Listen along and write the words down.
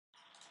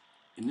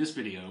In this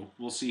video,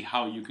 we'll see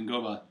how you can go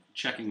about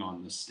checking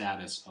on the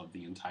status of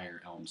the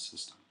entire ELMS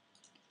system.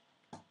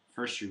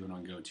 First, you're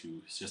going to go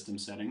to System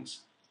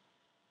Settings,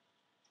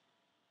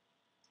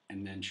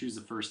 and then choose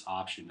the first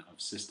option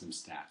of System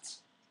Stats.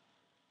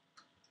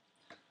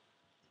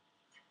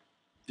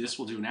 This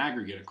will do an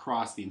aggregate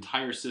across the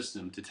entire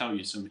system to tell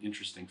you some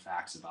interesting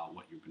facts about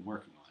what you've been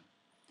working on.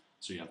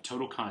 So you have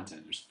total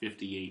content. There's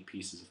 58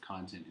 pieces of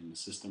content in the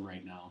system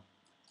right now.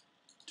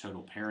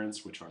 Total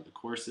parents, which are the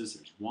courses,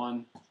 there's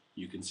 1.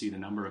 You can see the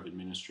number of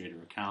administrator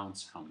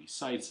accounts, how many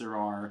sites there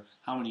are,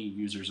 how many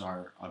users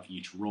are of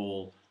each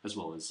role, as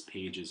well as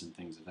pages and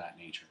things of that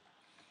nature.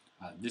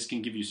 This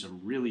can give you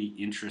some really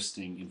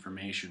interesting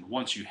information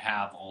once you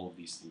have all of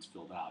these things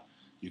filled out.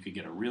 You could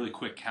get a really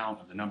quick count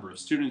of the number of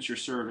students you're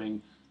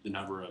serving, the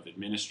number of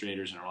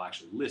administrators, and it will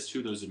actually list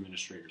who those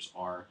administrators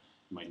are.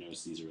 You might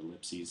notice these are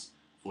ellipses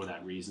for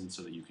that reason,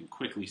 so that you can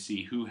quickly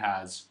see who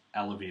has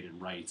elevated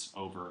rights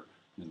over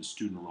the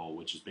student role,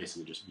 which is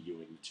basically just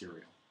viewing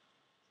material.